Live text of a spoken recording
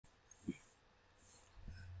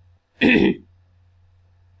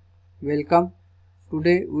Welcome.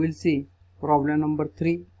 Today we will see problem number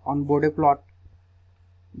 3 on Bode plot.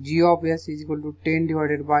 G of s is equal to 10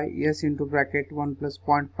 divided by s into bracket 1 plus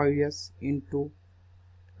 0.5 s into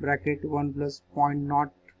bracket 1 plus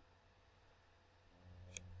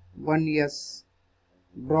 0.01 s.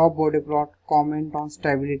 Draw Bode plot, comment on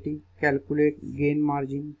stability, calculate gain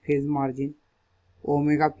margin, phase margin,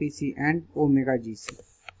 omega PC and omega GC.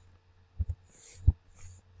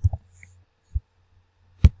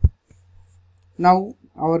 Now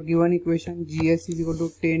our given equation GS is equal to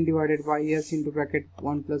 10 divided by s into bracket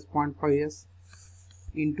 1 plus 0.5 s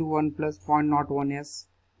into 1 plus 0.01 s.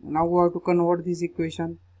 Now we have to convert this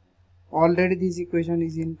equation. Already this equation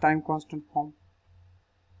is in time constant form.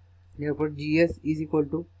 Therefore GS is equal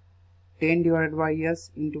to 10 divided by s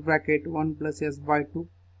into bracket 1 plus s by 2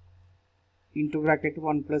 into bracket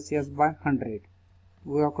 1 plus s by 100.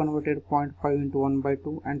 We have converted 0.5 into 1 by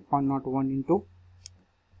 2 and 0.01 into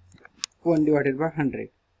 1 divided by 100.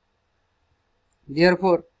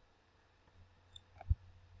 Therefore,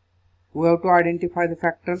 we have to identify the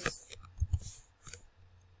factors.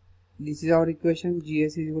 This is our equation.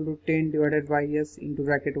 GS is equal to 10 divided by s into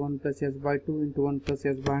bracket 1 plus s by 2 into 1 plus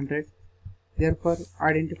s by 100. Therefore,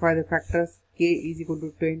 identify the factors. K is equal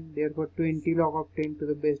to 10. Therefore, 20 log of 10 to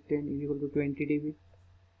the base 10 is equal to 20 dB.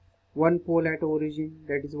 One pole at origin,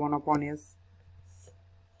 that is 1 upon s.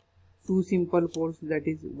 Two simple poles, that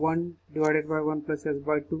is 1 divided by 1 plus s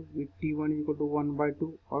by 2 with T1 is equal to 1 by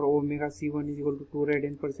 2 or omega C1 is equal to 2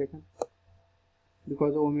 radian per second,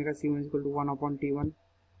 because omega C1 is equal to 1 upon T1.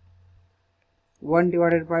 1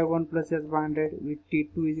 divided by 1 plus s by 100 with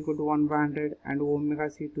T2 is equal to 1 by 100 and omega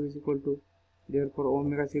C2 is equal to, therefore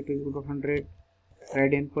omega C2 is equal to 100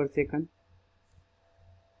 radian per second.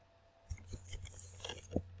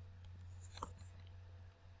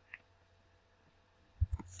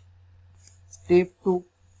 Step 2,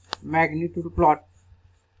 magnitude plot.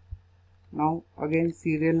 Now again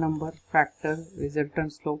serial number, factor,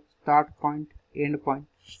 resultant slope, start point, end point.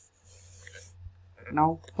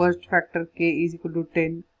 Now first factor K is equal to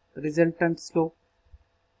 10, resultant slope.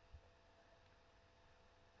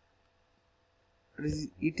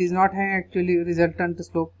 It is not actually resultant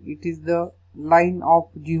slope, it is the line of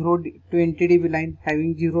 20 dB line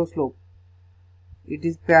having 0 slope. It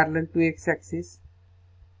is parallel to x-axis.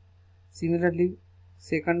 Similarly,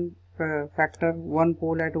 second factor, one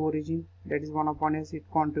pole at origin, that is 1 upon s, it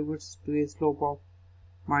contributes to a slope of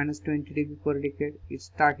minus 20 dB per decade.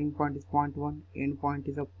 Its starting point is 0.1, end point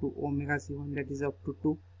is up to omega C1, that is up to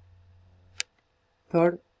 2.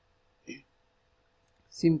 Third,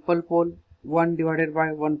 simple pole, 1 divided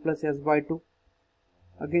by 1 plus s by 2.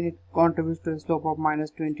 Again it contributes to a slope of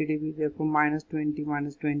minus 20 dB, therefore minus 20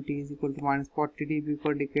 is equal to minus 40 dB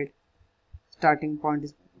per decade. Starting point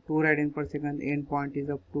is 2 radian per second, end point is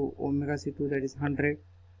up to omega C2, that is 100.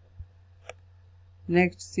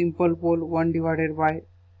 Next, simple pole, 1 divided by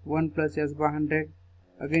 1 plus s by 100.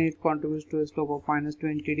 Again it contributes to a slope of minus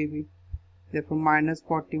 20 dB. Therefore minus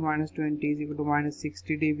 40 minus 20 is equal to minus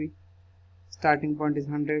 60 dB. Starting point is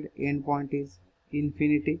 100, end point is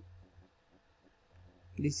infinity.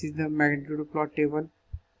 This is the magnitude plot table.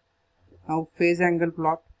 Now phase angle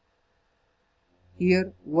plot.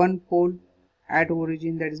 Here one pole at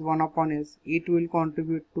origin, that is 1 upon s, it will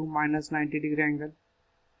contribute to minus 90 degree angle.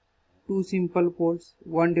 Two simple poles,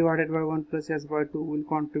 1 divided by 1 plus s by 2 will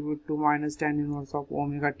contribute to minus tan inverse of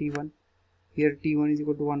omega T1. Here T1 is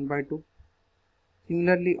equal to 1 by 2.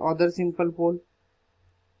 Similarly, other simple pole,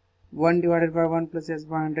 1 divided by 1 plus s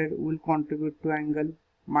by 100 will contribute to angle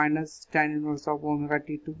minus tan inverse of omega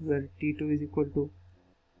T2, where T2 is equal to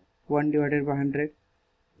 1 divided by 100.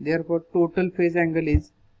 Therefore, total phase angle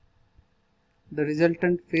is, the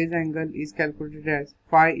resultant phase angle is calculated as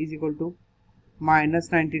phi is equal to minus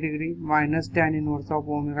 90 degree minus tan inverse of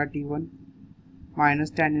omega T1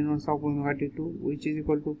 minus tan inverse of omega T2, which is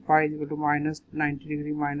equal to phi is equal to minus 90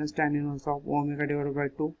 degree minus tan inverse of omega divided by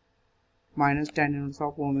 2 minus tan inverse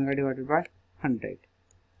of omega divided by 100.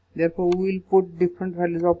 Therefore, we will put different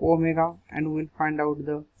values of omega and we will find out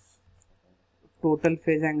the total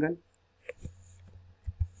phase angle.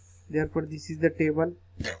 Therefore, this is the table.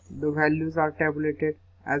 The values are tabulated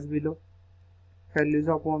as below. Values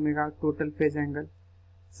of omega, total phase angle.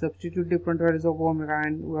 Substitute different values of omega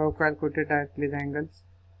and we have calculated directly the angles.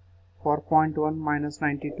 For 0.1 minus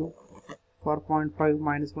 92, for 0.5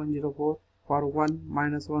 minus 104, for 1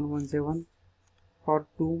 minus 117, for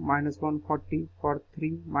 2 minus 140, for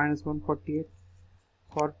 3 minus 148,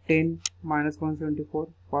 for 10 minus 174,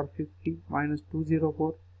 for 50 minus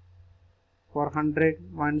 204, for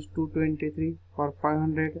 100 minus 223, for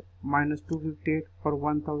 500 minus 258, for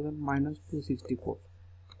 1000 minus 264.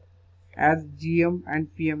 As GM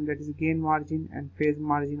and PM, that is gain margin and phase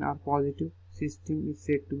margin, are positive, system is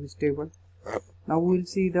said to be stable. Now we will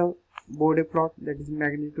see the Bode plot, that is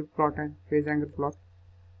magnitude plot and phase angle plot.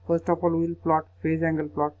 First of all, we will plot phase angle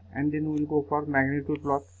plot and then we will go for magnitude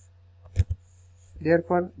plot.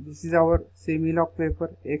 Therefore, this is our semi-log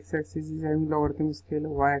paper. X-axis is having logarithmic scale,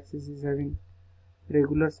 y-axis is having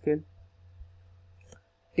regular scale.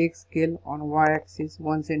 Take scale on y-axis.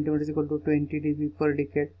 1 centimeter is equal to 20 dB per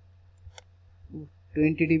decade.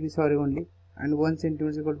 20 dB sorry only, and 1 centimeter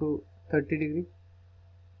is equal to 30 degree.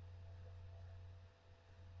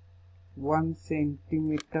 1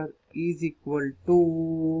 centimeter is equal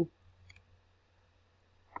to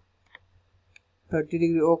 30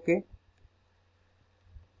 degree. Okay.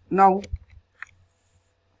 Now,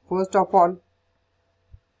 first of all,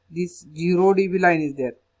 this 0 dB line is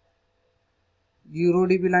there. 0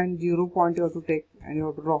 dB line, 0 point you have to take and you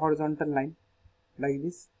have to draw horizontal line like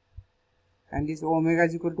this. And this omega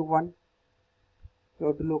is equal to 1. You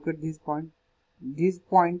have to locate this point. This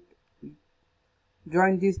point,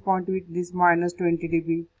 join this point with this minus 20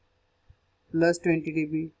 dB, plus 20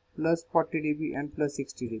 dB, plus 40 dB and plus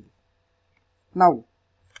 60 dB. Now,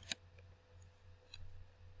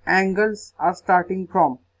 angles are starting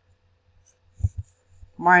from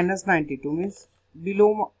minus 92, means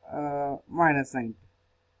below minus 90.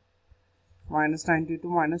 Minus 90 to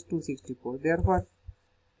minus 264. Therefore,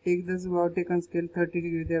 take this, we have taken scale 30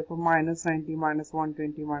 degree. Therefore, minus 90, minus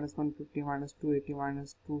 120, minus 150, minus 280,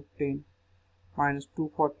 minus 210, minus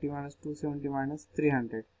 240, minus 270, minus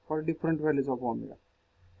 300 for different values of omega.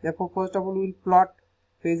 Therefore, first of all, we will plot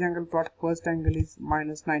phase angle plot. First angle is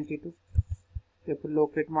minus 92. Therefore,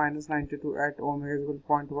 locate minus 92 at omega is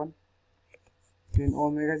equal to 0.1. Then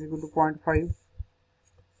omega is equal to 0.5.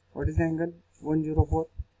 What is the angle? 104.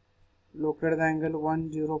 Locate the angle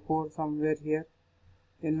 104 somewhere here.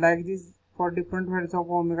 Then like this, for different values of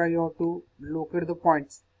omega, you have to locate the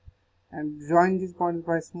points and join these points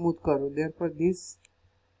by smooth curve. Therefore, this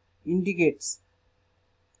indicates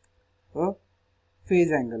a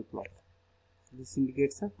phase angle plot. This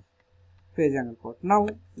indicates a phase angle plot. Now,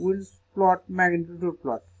 we will plot magnitude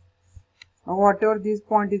plot. Now, whatever this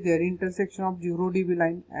point is there, intersection of 0 dB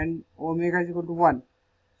line and omega is equal to 1.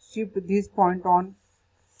 Shift this point on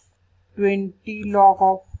 20 log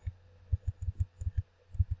of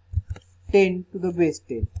 10 to the base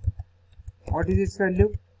 10. What is its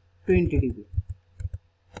value? 20 dB.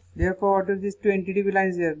 Therefore, what is this 20 dB line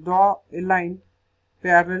is there? Draw a line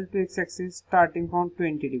parallel to x-axis starting from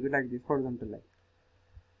 20 dB like this horizontal line.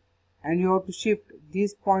 And you have to shift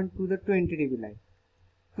this point to the 20 dB line.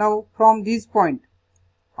 Now, from this point,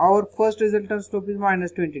 our first resultant slope is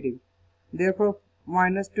minus 20 dB. Therefore,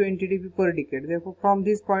 minus 20 dB per decade. Therefore, from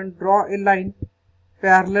this point, draw a line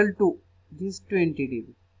parallel to this 20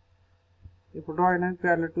 dB. Therefore, draw a line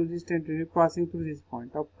parallel to this 20 dB passing through this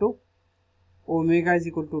point up to omega is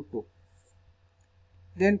equal to 2.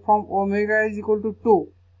 Then from omega is equal to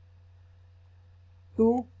 2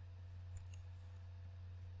 to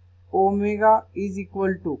omega is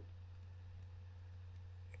equal to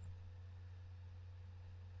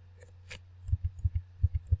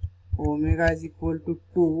omega is equal to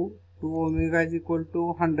 2 to omega is equal to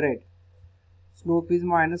 100. Slope is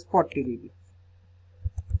minus 40 dB.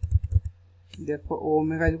 Therefore,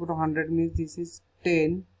 omega is equal to 100 means this is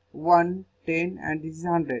 10, 1, 10 and this is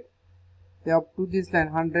 100. Then up to this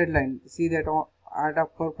line, 100 line, see that at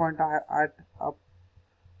upper point, at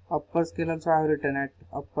upper scale also I have written at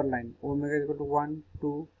upper line. Omega is equal to 1,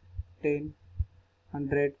 2, 10,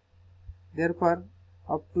 100. Therefore,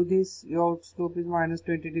 up to this, your slope is minus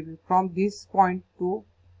 20 dB. From this point to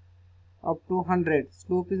up to 100,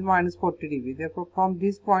 slope is minus 40 dB. Therefore, from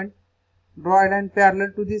this point, draw a line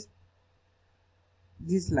parallel to this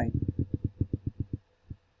line,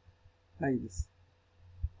 like this,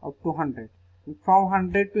 up to 100. From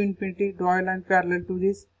 100 to infinity, draw a line parallel to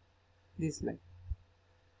this line.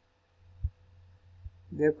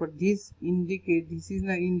 Therefore, this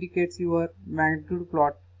indicates your magnitude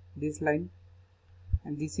plot, this line,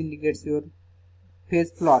 and this indicates your phase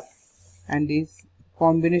plot, and this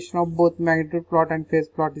combination of both magnitude plot and phase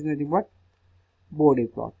plot is nothing but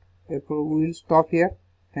Bode plot. Therefore, we will stop here.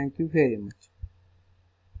 Thank you very much.